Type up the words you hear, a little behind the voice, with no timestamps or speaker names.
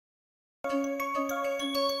Suppose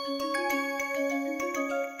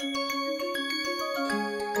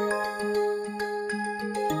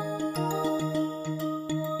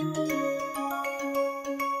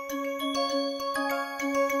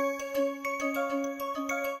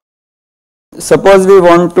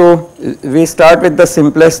we start with the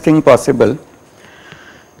simplest thing possible,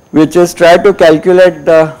 which is try to calculate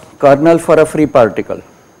the kernel for a free particle.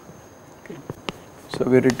 Okay. So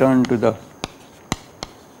we return to the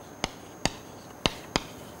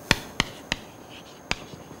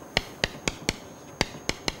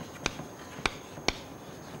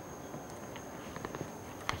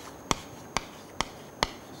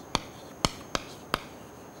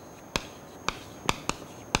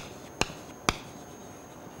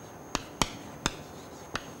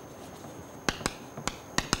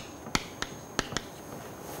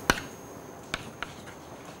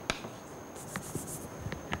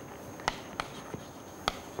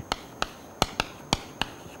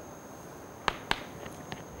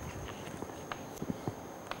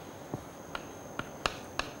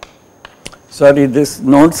sorry, these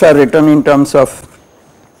notes are written in terms of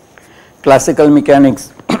classical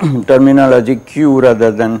mechanics terminology Q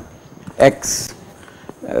rather than X.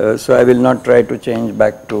 So I will not try to change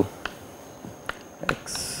back to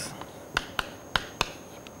X.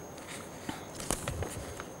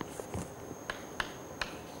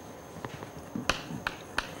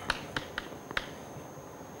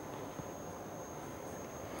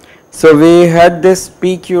 So we had this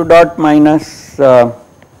PQ dot minus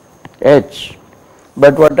H,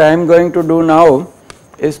 but what I am going to do now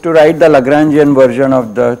is to write the Lagrangian version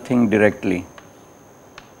of the thing directly.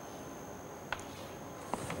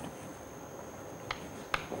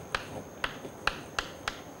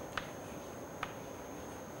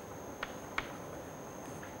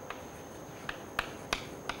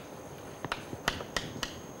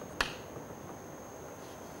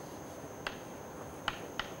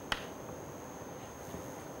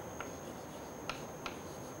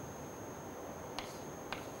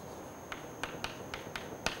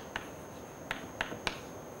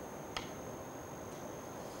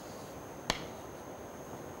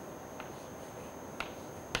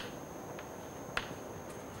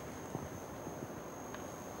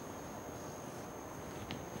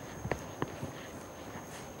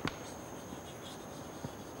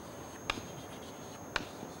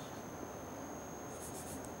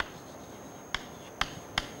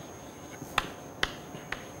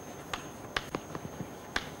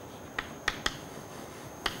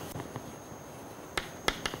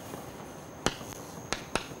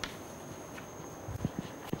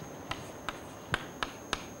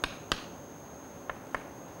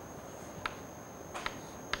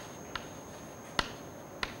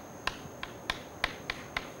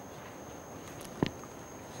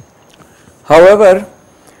 However,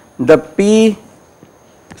 the P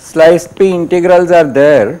sliced P integrals are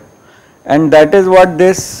there, and that is what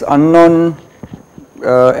this unknown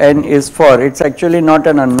n is for. It's actually not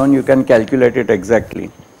an unknown, you can calculate it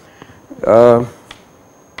exactly.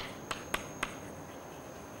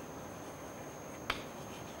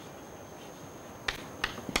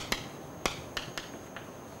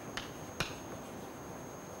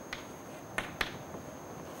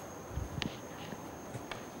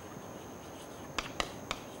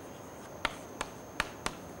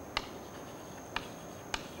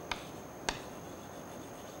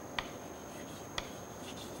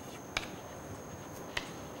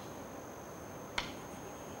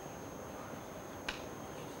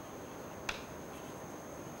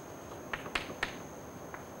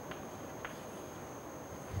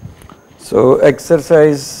 So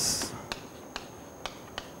exercise,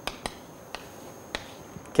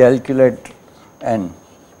 calculate n.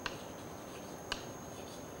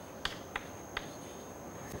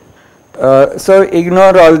 So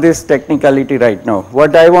ignore all this technicality right now.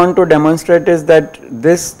 What I want to demonstrate is that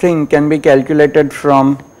this thing can be calculated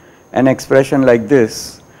from an expression like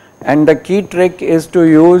this, and the key trick is to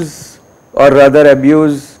use, or rather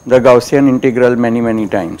abuse, the Gaussian integral many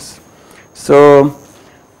times. So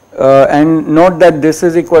and note that this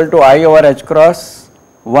is equal to I over h cross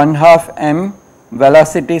 1/2 m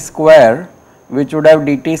velocity square, which would have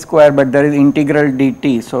dt square, but there is integral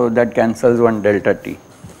dt, so that cancels one delta t.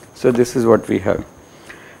 So this is what we have.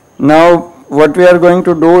 Now what we are going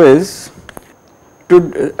to do is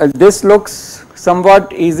this looks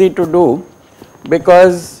somewhat easy to do,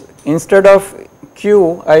 because instead of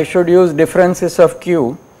q I should use differences of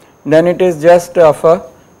q, then it is just of a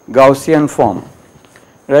Gaussian form,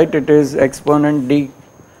 right? It is exponent d,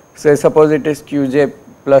 say suppose it is qj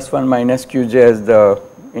plus 1 minus qj as the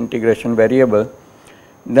integration variable,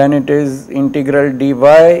 then it is integral dy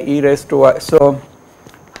e raised to y. So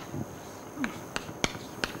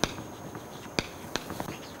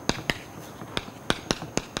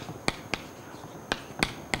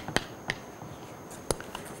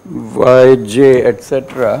yj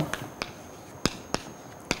etc.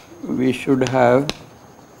 we should have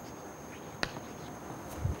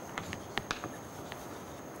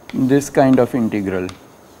this kind of integral.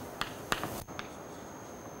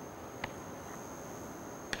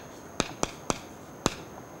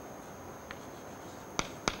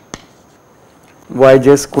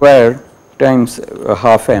 Yj square times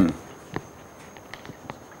half m.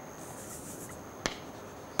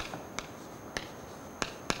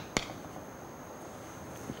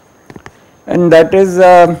 And that is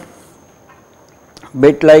a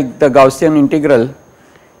bit like the Gaussian integral.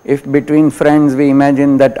 If between friends we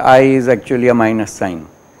imagine that I is actually a minus sign.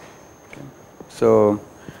 Okay. So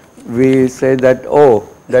we say that, oh,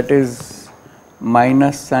 that is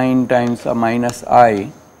minus sign times a minus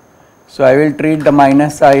I. So I will treat the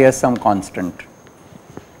minus I as some constant,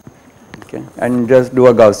 okay, and just do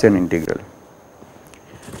a Gaussian integral.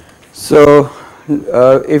 So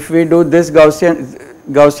if we do this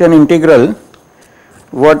Gaussian integral,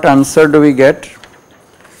 what answer do we get?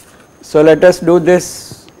 So let us do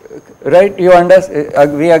this, right? You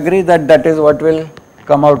understand? We agree that that is what will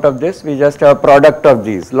come out of this. We just have a product of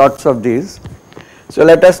these, lots of these. So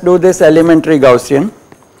let us do this elementary Gaussian.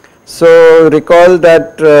 So recall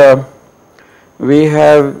that we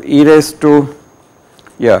have e raised to,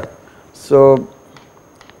 yeah, so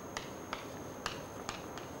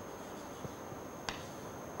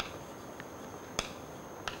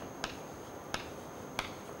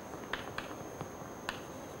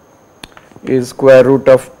is square root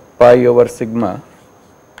of pi over sigma.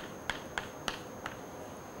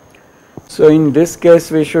 So in this case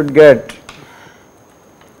we should get,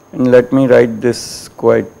 and let me write this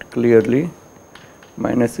quite clearly,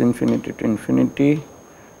 minus infinity to infinity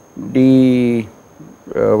d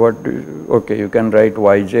okay, you can write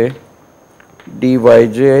yj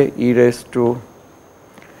dyj e raised to,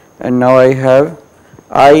 and now I have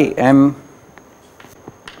I m,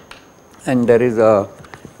 and there is a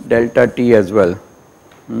delta t as well,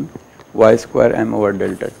 y square m over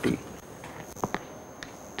delta t.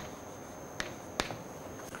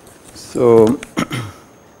 So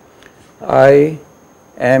I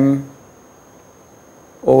m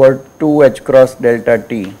over 2 h cross delta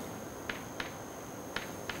t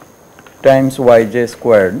times yj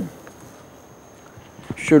squared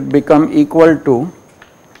should become equal to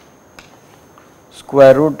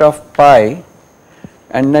square root of pi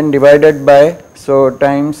and then divided by, so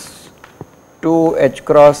times 2 h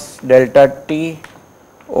cross delta t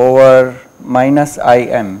over minus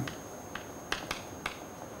im.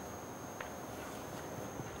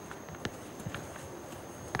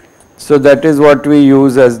 So that is what we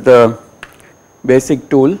use as the basic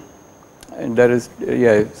tool, and there is,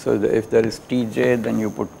 yeah, so if there is Tj, then you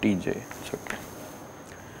put Tj. It's okay.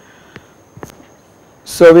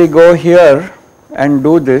 So we go here and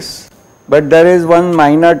do this, but there is one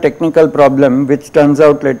minor technical problem which turns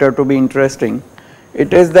out later to be interesting.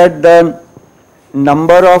 It is that the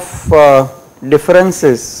number of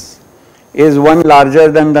differences is one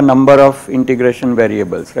larger than the number of integration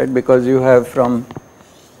variables, right? Because you have from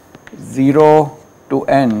 0 to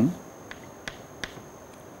n.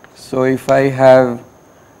 So if I have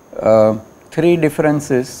 3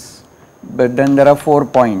 differences, but then there are 4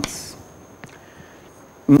 points.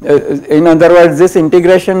 In other words, this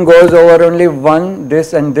integration goes over only one,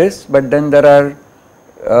 this and this, but then there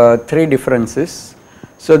are 3 differences.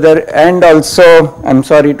 So there, and also, I'm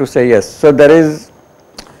sorry to say, yes, so there is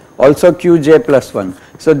also qj plus 1.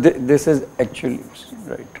 So this is actually,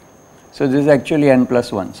 right. So this is actually n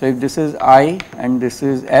plus 1. So if this is I and this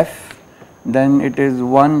is f, then it is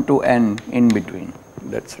 1 to n in between.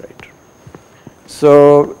 That's right.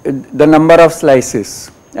 So the number of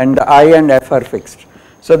slices and the I and f are fixed.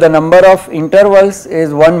 So the number of intervals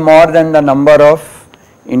is one more than the number of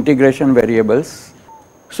integration variables.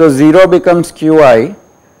 So 0 becomes qi,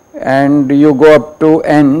 and you go up to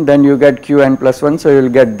n, then you get qn plus 1. So you will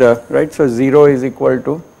get the, right. So 0 is equal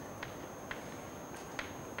to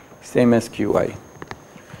same as qi,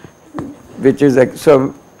 which is,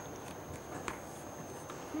 so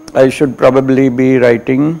I should probably be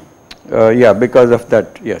writing, yeah, because of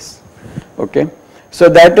that, yes, okay. So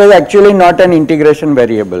that is actually not an integration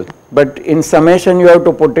variable, but in summation you have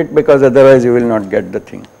to put it because otherwise you will not get the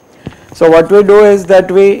thing. So what we do is that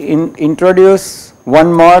we introduce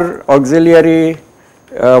one more auxiliary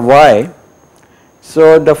y.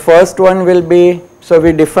 So the first one will be, so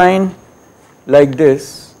we define like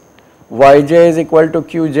this. yj is equal to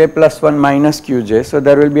qj plus 1 minus qj, so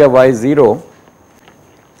there will be a y0,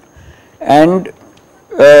 and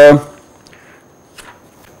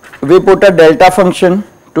we put a delta function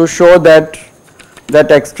to show that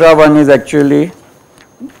that extra one is actually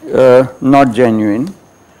not genuine.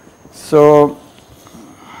 So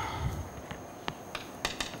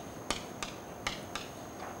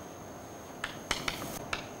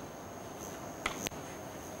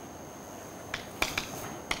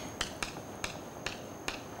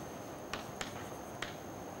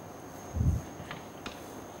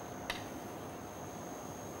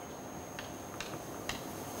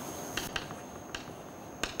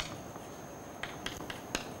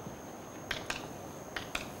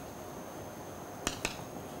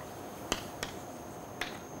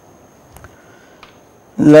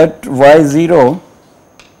let y0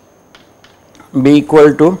 be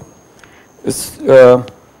equal to,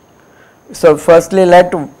 so firstly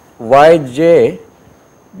let yj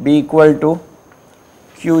be equal to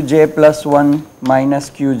qj plus 1 minus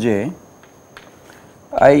qj,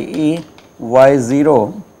 i.e.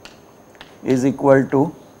 y0 is equal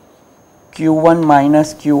to q1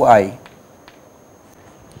 minus qi,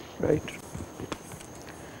 right.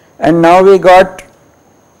 And now we got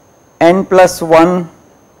n plus 1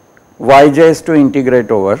 yj's to integrate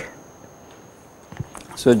over.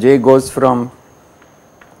 So j goes from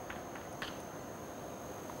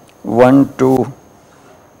 1 to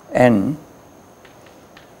n,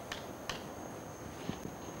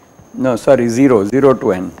 no sorry 0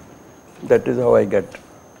 to n, that is how I get,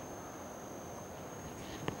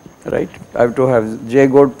 right. I have to have j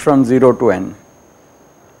go from 0 to n.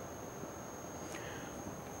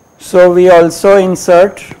 So we also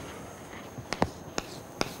insert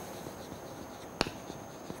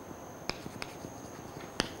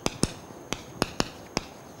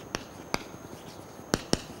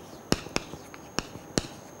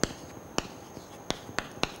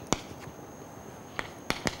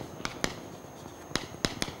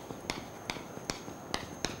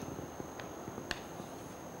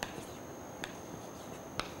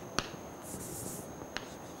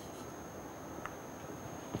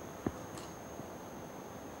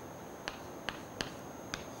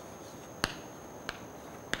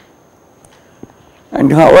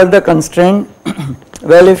and how are the constraint?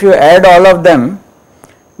 Well, if you add all of them,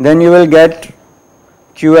 then you will get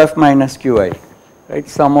qf minus qi, right.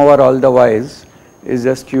 Sum over all the y's is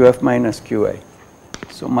just qf minus qi.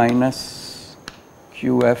 So minus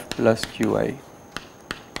qf plus qi.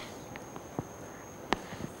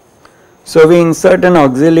 So we insert an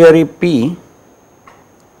auxiliary p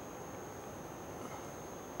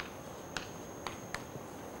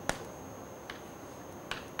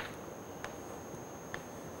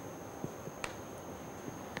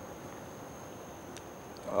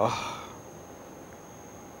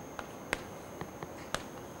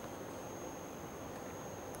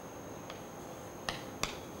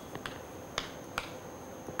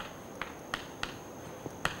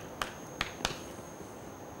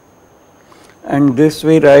and this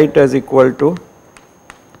we write as equal to,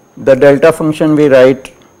 the delta function we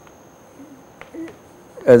write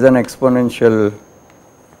as an exponential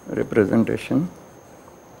representation.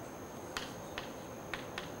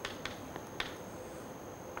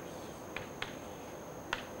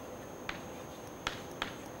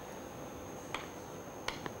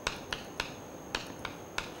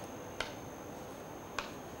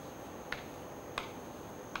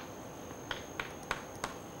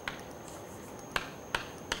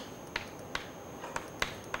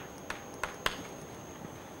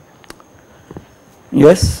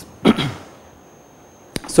 Yes.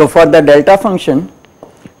 So for the delta function,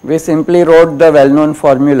 we simply wrote the well-known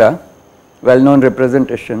formula, well-known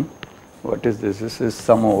representation. What is this? This is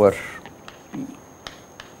sum over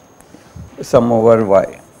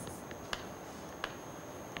y.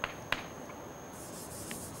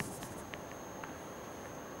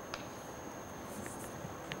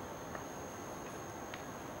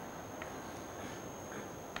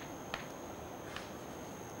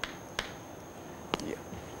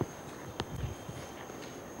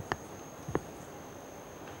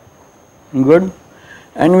 Good.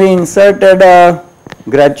 And we inserted a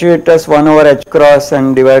gratuitous 1 over h cross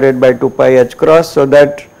and divided by 2 pi h cross, so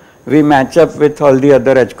that we match up with all the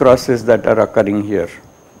other h crosses that are occurring here.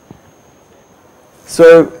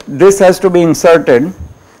 So this has to be inserted,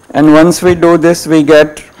 and once we do this we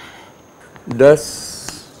get this.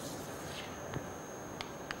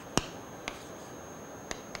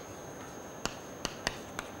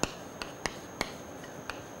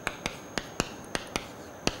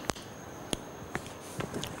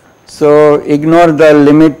 So ignore the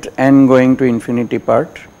limit n going to infinity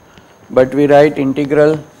part, but we write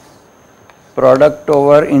integral product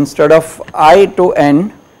over, instead of I to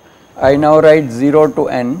n, I now write 0 to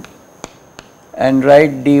n and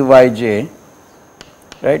write dyj,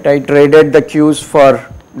 right. I traded the q's for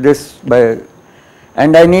this by,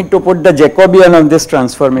 and I need to put the Jacobian of this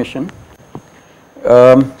transformation.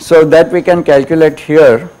 So that we can calculate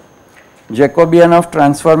here Jacobian of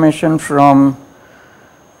transformation from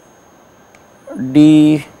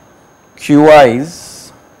dqi's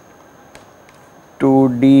to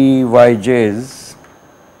dyj's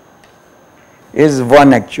is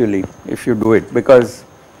 1 actually, if you do it, because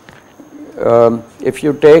if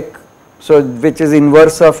you take, so which is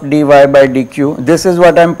inverse of dy by dq, this is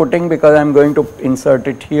what I am putting because I am going to insert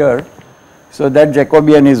it here, so that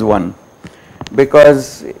Jacobian is 1,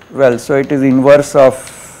 because, well, so it is inverse of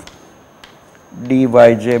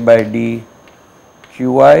dyj by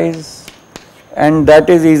dqi's, and that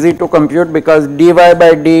is easy to compute because dy by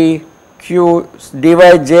dyj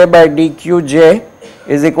by dqj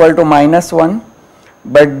is equal to -1,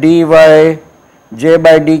 but dyj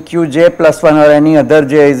by dqj plus 1 or any other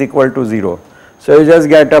j is equal to 0. So you just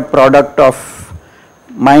get a product of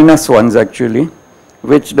 -1s actually,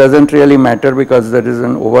 which doesn't really matter because there is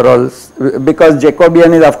an overall, because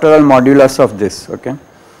Jacobian is after all modulus of this, okay.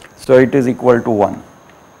 So it is equal to 1.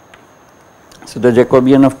 So the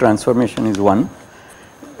Jacobian of transformation is 1.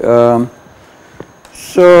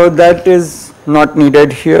 So that is not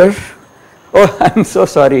needed here. Oh, I am so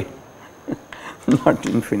sorry. Not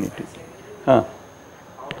infinity. Huh.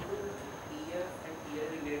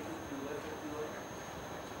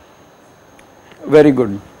 Very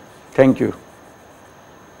good. Thank you.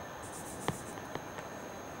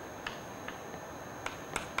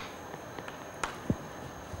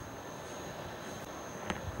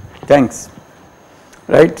 Thanks.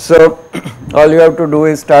 Right. So all you have to do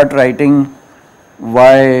is start writing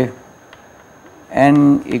y n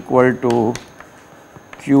equal to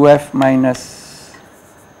qf minus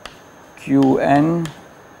qn,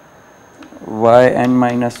 yn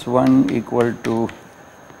minus 1 equal to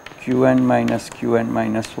qn minus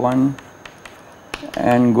 1,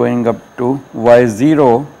 and going up to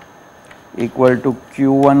y0 equal to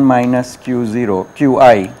q1 minus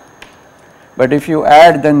qi. But if you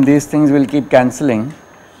add, then these things will keep cancelling,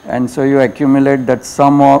 and so you accumulate that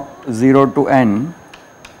sum of 0 to n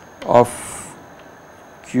of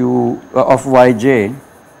yj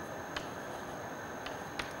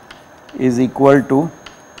is equal to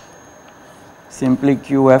simply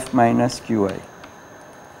qf minus qi.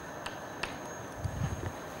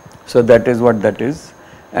 So that is what that is,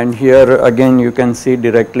 and here again you can see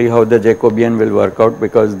directly how the Jacobian will work out,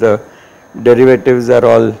 because the derivatives are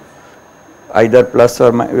all either plus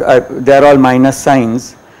or they are all minus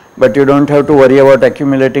signs, but you don't have to worry about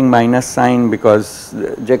accumulating minus sign because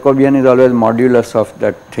Jacobian is always modulus of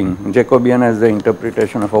that thing. Jacobian has the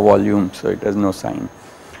interpretation of a volume, so it has no sign.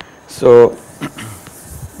 So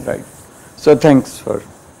right. So thanks for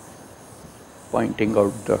pointing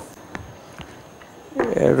out the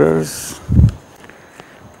errors.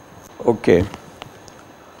 Okay.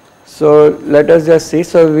 So let us just see.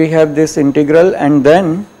 So we have this integral, and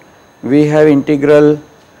then we have integral,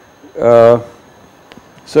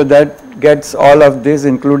 so that gets all of this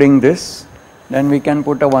including this. Then we can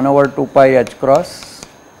put a 1 over 2 pi h cross,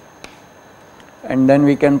 and then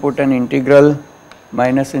we can put an integral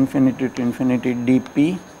minus infinity to infinity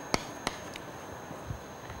dp.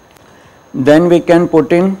 Then we can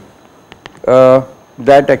put in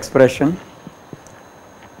that expression.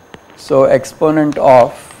 So exponent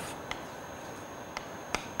of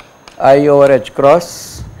I over h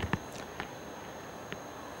cross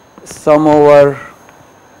sum over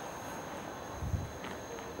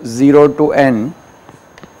 0 to n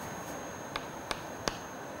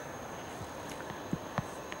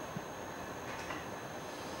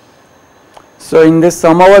so in this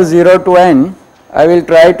sum over 0 to n I will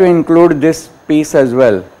try to include this piece as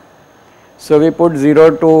well. So we put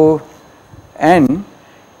 0 to n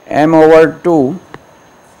m over 2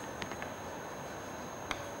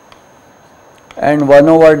 and 1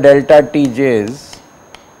 over delta tj's,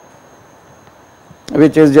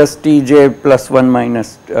 which is just tj plus 1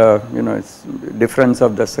 minus it's difference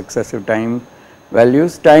of the successive time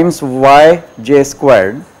values times yj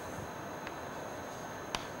squared,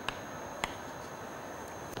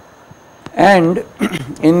 and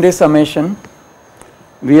in this summation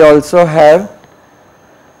we also have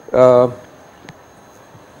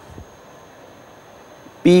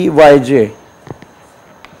pyj,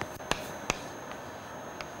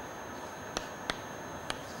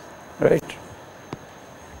 right.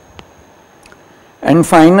 And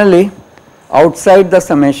finally, outside the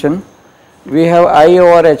summation, we have I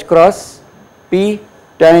over H cross P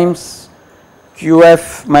times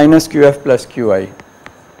QF minus QF plus QI.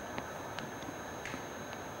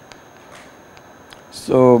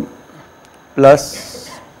 So, plus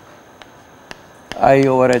I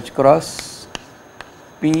over H cross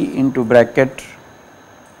P into bracket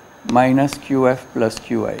minus QF plus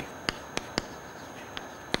QI.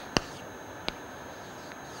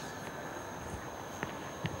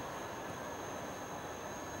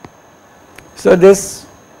 So, this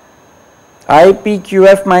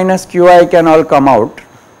IPQF minus QI can all come out.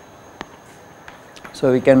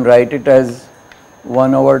 So, we can write it as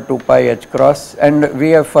 1 over 2 pi H cross, and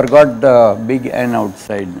we have forgot the big N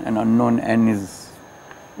outside, an unknown N is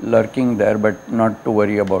lurking there, but not to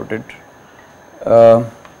worry about it.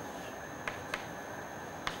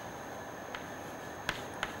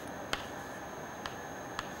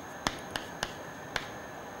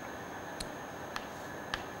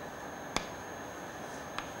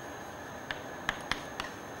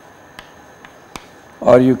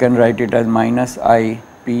 Or you can write it as minus I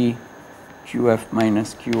P QF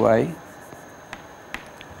minus QI,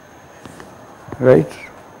 right?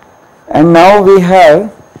 And now we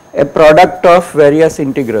have a product of various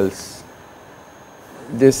integrals,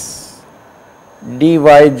 this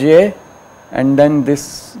dyj and then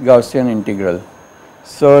this Gaussian integral.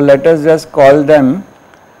 So let us just call them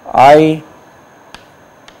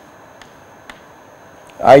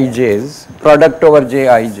ij's, product over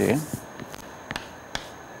jij.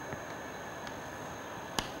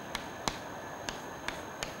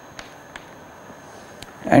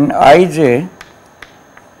 And ij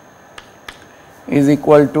is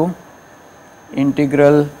equal to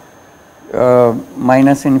integral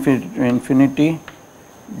minus infinity to infinity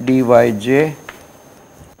dyj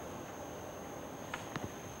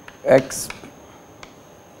x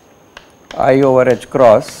I over H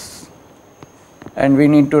cross, and we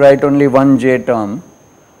need to write only one j term.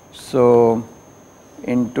 So,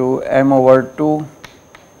 into m over 2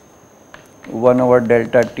 1 over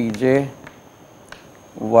delta Tj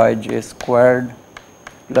yj squared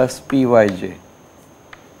plus pyj.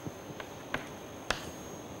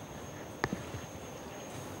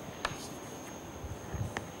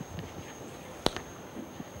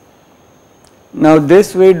 Now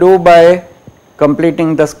this we do by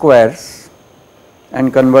completing the squares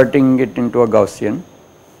and converting it into a Gaussian,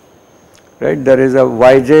 right? There is a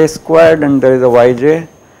yj squared and there is a yj.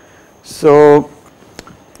 So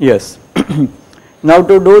yes, now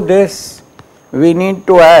to do this we need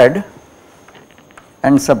to add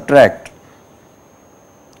and subtract.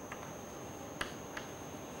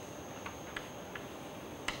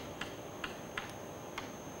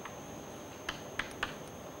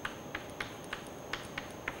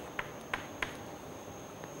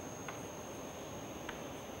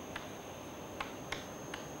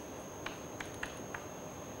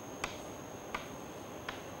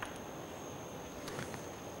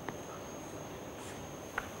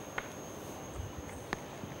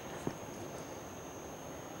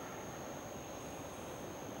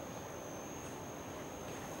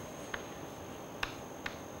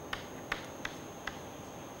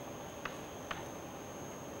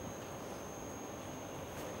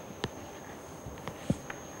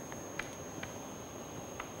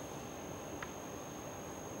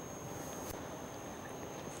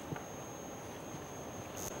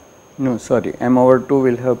 No, sorry, m over 2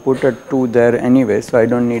 will have put a 2 there anyway, so I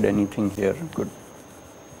don't need anything here. Good,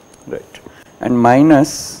 right. And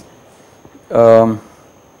minus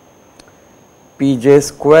pj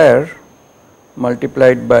square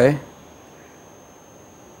multiplied by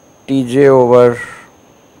tj over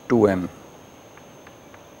 2m.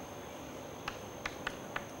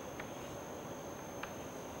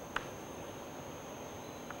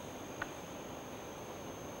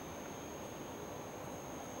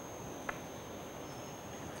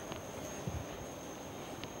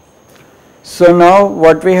 So now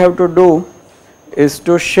what we have to do is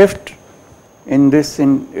to shift in this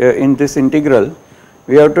integral,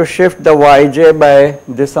 we have to shift the yj by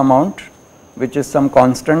this amount, which is some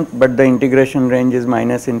constant, but the integration range is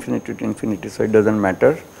minus infinity to infinity, so it doesn't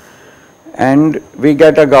matter. And we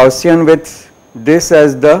get a Gaussian with this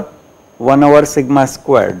as the 1 over sigma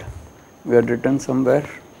squared. We had written somewhere,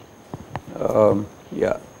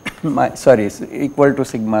 yeah, sorry, equal to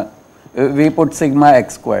sigma, we put sigma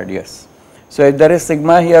x squared, yes. So if there is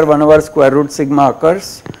sigma here, 1 over square root sigma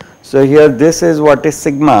occurs. So here this is what is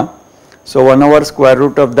sigma. So 1 over square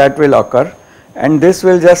root of that will occur, and this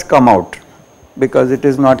will just come out because it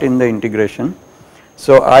is not in the integration.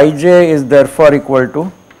 So ij is therefore equal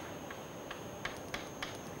to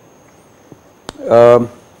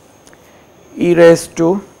e raised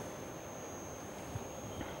to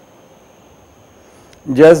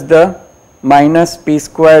just the minus p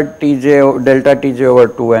squared tj delta tj over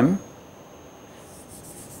 2m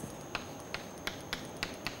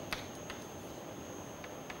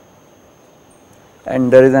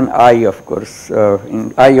and there is an I, of course,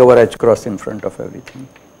 in I over h cross in front of everything.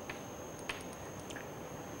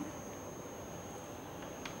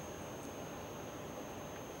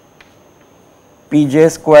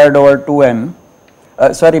 Pj squared over 2m,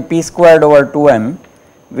 p squared over 2m,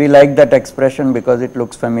 we like that expression because it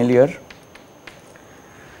looks familiar,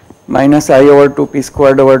 minus I over 2p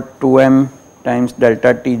squared over 2m times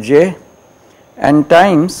delta tj and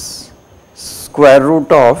times square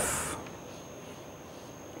root of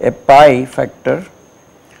a pi factor,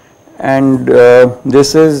 and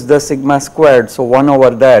this is the sigma squared, so 1 over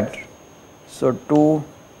that, so 2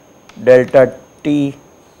 delta t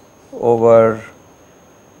over,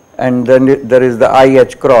 and then there is the I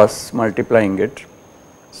h cross multiplying it,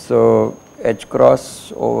 so h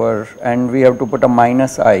cross over, and we have to put a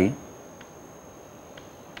minus I,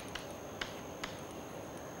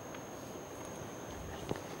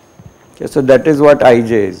 okay, so that is what ij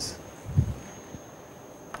is.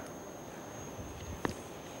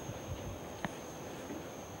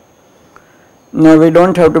 Now we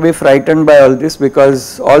don't have to be frightened by all this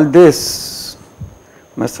because all this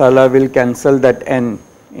masala will cancel that n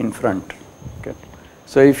in front. Okay.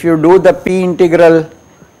 So if you do the p integral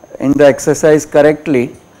in the exercise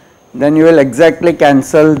correctly, then you will exactly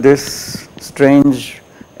cancel this strange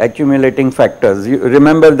accumulating factors. You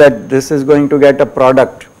remember that this is going to get a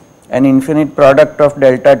product, an infinite product of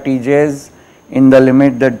delta tj's in the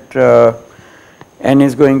limit that n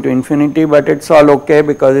is going to infinity, but it's all okay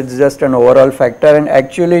because it's just an overall factor, and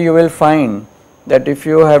actually you will find that if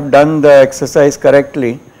you have done the exercise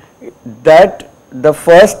correctly, that the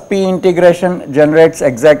first p integration generates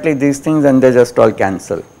exactly these things and they just all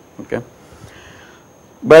cancel. Okay.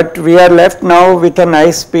 But we are left now with a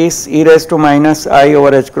nice piece e raised to minus I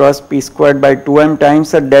over h cross p squared by 2m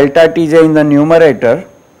times a delta tj in the numerator,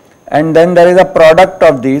 and then there is a product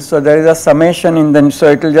of these, so there is a summation in the, so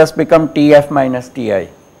it will just become Tf minus Ti.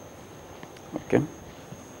 Okay.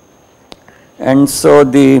 And so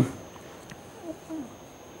the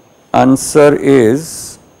answer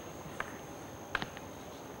is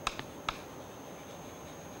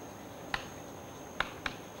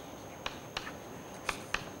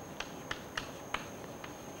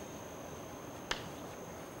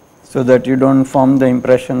so that you don't form the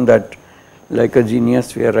impression that like a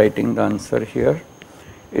genius we are writing the answer here.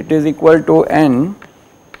 It is equal to n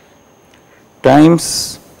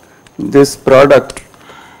times this product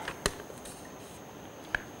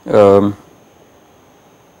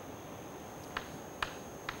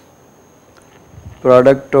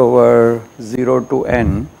product over 0 to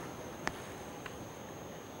n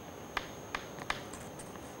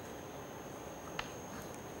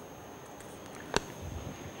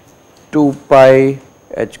two pi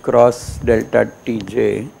h cross delta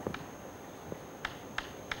tj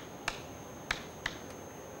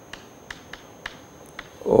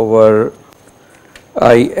over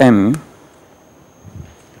Im,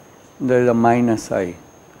 there is a minus I.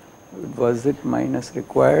 Was it minus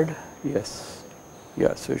required? Yes.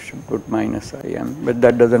 Yeah, so you should put minus Im, but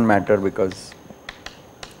that doesn't matter because,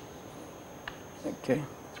 okay.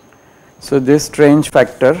 So this strange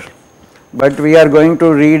factor, but we are going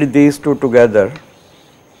to read these two together.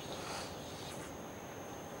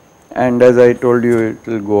 And as I told you, it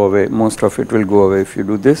will go away, most of it will go away if you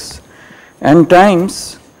do this, and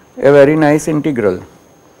times a very nice integral.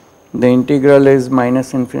 The integral is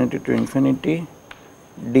minus infinity to infinity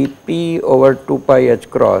dp over 2 pi h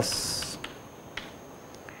cross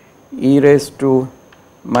e raised to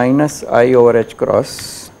minus I over h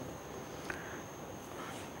cross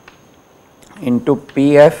into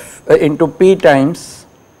pf into p times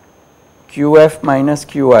qf minus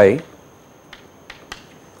qi,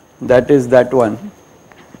 that is that one,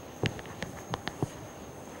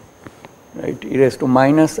 right, e raised to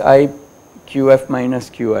minus I qf minus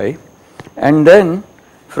qi, and then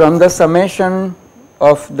from the summation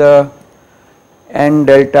of the n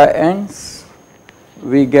delta n's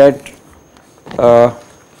we get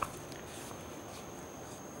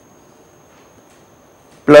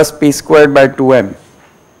plus p squared by 2m.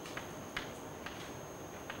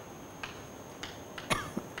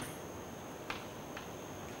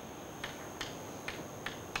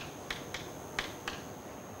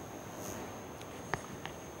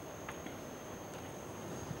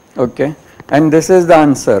 Okay, and this is the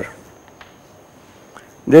answer.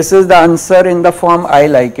 This is the answer in the form I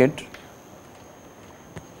like it.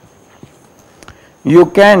 You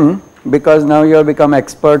can, because now you have become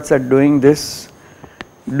experts at doing this,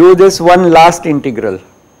 do this one last integral.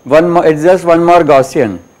 One more, it's just one more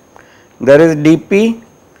Gaussian. There is dp,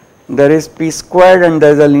 there is p squared, and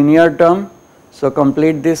there is a linear term. So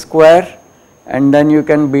complete this square and then you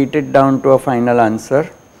can beat it down to a final answer.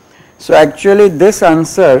 So actually this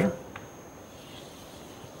answer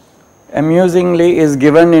amusingly is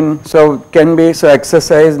given in, so can be, so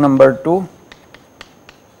exercise number 2.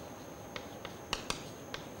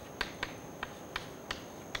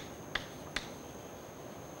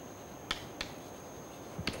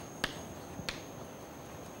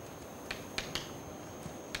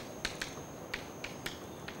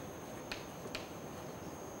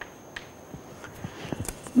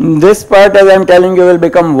 This part, as I am telling you, will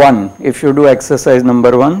become 1 if you do exercise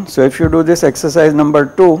number 1. So if you do this exercise number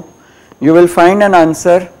 2, you will find an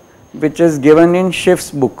answer which is given in Schiff's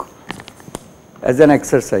book as an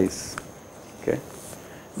exercise, okay,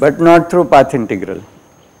 but not through path integral.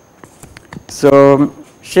 So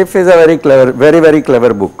Schiff is a very clever, very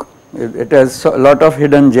clever book. It has a lot of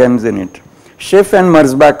hidden gems in it. Schiff and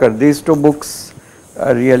Merzbacher, these two books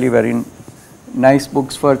are really very nice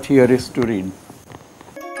books for theorists to read.